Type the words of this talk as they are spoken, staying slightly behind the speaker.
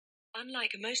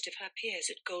Unlike most of her peers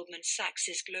at Goldman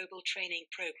Sachs's global training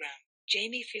program,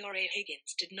 Jamie Fiore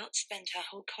Higgins did not spend her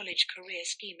whole college career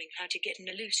scheming how to get an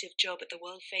elusive job at the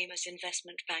world-famous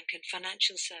investment bank and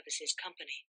financial services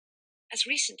company. As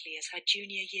recently as her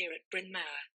junior year at Bryn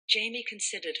Mawr, Jamie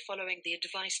considered following the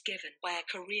advice given by a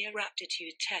career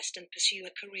aptitude test and pursue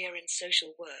a career in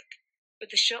social work.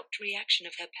 But the shocked reaction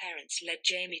of her parents led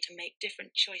Jamie to make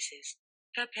different choices.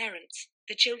 Her parents,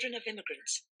 the children of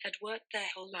immigrants, had worked their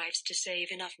whole lives to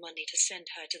save enough money to send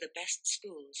her to the best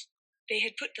schools. They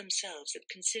had put themselves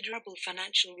at considerable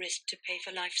financial risk to pay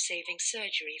for life-saving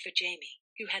surgery for Jamie,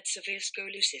 who had severe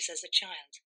scoliosis as a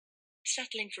child.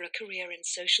 Settling for a career in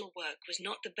social work was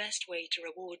not the best way to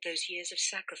reward those years of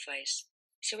sacrifice.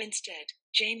 So instead,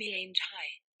 Jamie aimed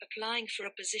high, applying for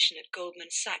a position at Goldman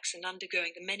Sachs and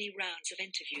undergoing the many rounds of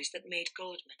interviews that made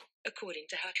Goldman, according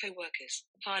to her coworkers,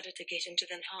 harder to get into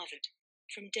than Harvard.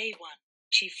 From day one,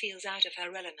 she feels out of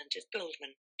her element at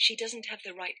Goldman. She doesn't have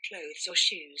the right clothes or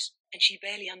shoes, and she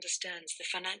barely understands the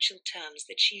financial terms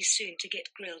that she's soon to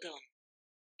get grilled on.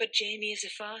 But Jamie is a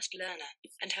fast learner,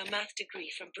 and her math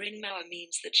degree from Bryn Mawr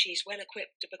means that she's well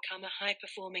equipped to become a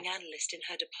high-performing analyst in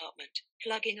her department,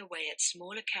 plugging away at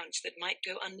small accounts that might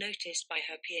go unnoticed by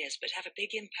her peers but have a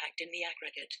big impact in the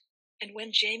aggregate. And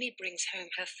when Jamie brings home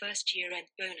her first year-end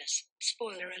bonus,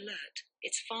 spoiler alert,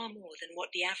 it's far more than what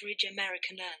the average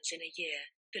American earns in a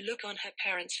year. The look on her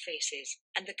parents' faces,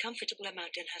 and the comfortable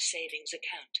amount in her savings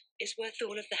account, is worth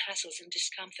all of the hassles and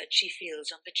discomfort she feels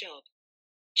on the job.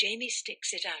 Jamie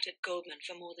sticks it out at Goldman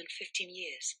for more than 15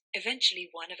 years, eventually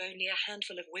one of only a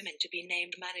handful of women to be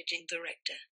named managing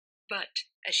director. But,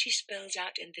 as she spells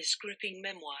out in this gripping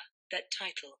memoir, that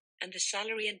title, and the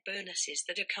salary and bonuses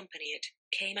that accompany it,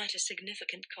 came at a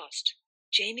significant cost.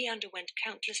 Jamie underwent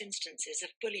countless instances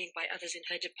of bullying by others in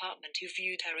her department who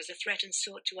viewed her as a threat and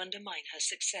sought to undermine her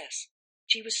success.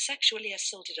 She was sexually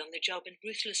assaulted on the job and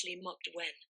ruthlessly mocked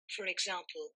when, for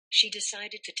example, she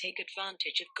decided to take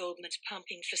advantage of Goldman's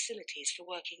pumping facilities for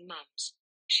working mums.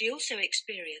 She also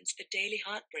experienced the daily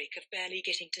heartbreak of barely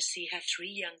getting to see her 3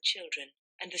 young children,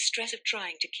 and the stress of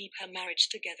trying to keep her marriage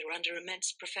together under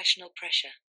immense professional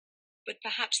pressure. But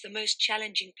perhaps the most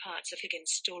challenging parts of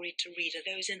Higgins' story to read are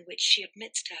those in which she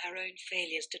admits to her own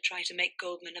failures to try to make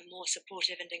Goldman a more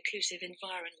supportive and inclusive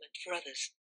environment for others.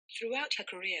 Throughout her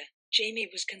career, Jamie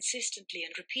was consistently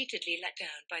and repeatedly let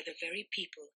down by the very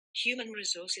people, human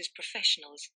resources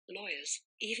professionals, lawyers,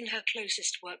 even her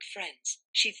closest work friends,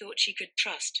 she thought she could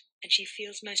trust, and she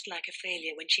feels most like a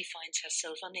failure when she finds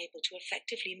herself unable to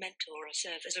effectively mentor or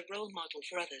serve as a role model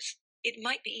for others. It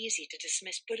might be easy to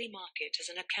dismiss bully market as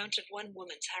an account of one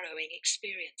woman's harrowing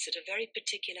experience at a very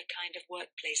particular kind of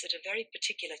workplace at a very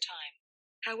particular time.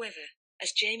 However, as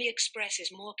Jamie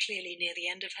expresses more clearly near the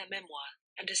end of her memoir,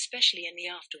 and especially in the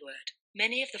afterword,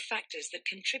 many of the factors that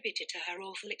contributed to her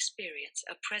awful experience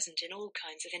are present in all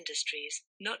kinds of industries,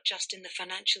 not just in the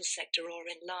financial sector or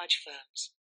in large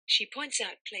firms. She points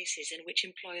out places in which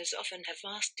employers often have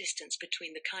vast distance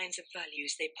between the kinds of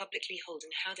values they publicly hold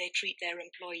and how they treat their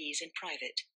employees in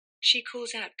private. She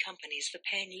calls out companies for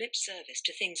paying lip service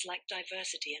to things like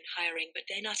diversity and hiring, but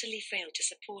then utterly fail to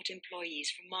support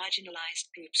employees from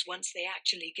marginalized groups once they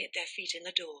actually get their feet in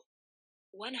the door.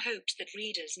 One hopes that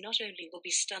readers not only will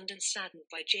be stunned and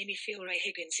saddened by Jamie Fiore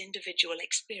Higgins' individual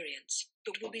experience,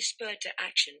 but will be spurred to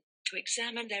action, to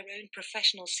examine their own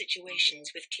professional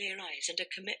situations with clear eyes and a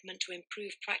commitment to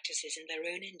improve practices in their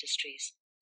own industries.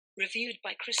 Reviewed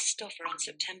by Chris Stoffer on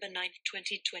September 9,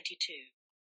 2022.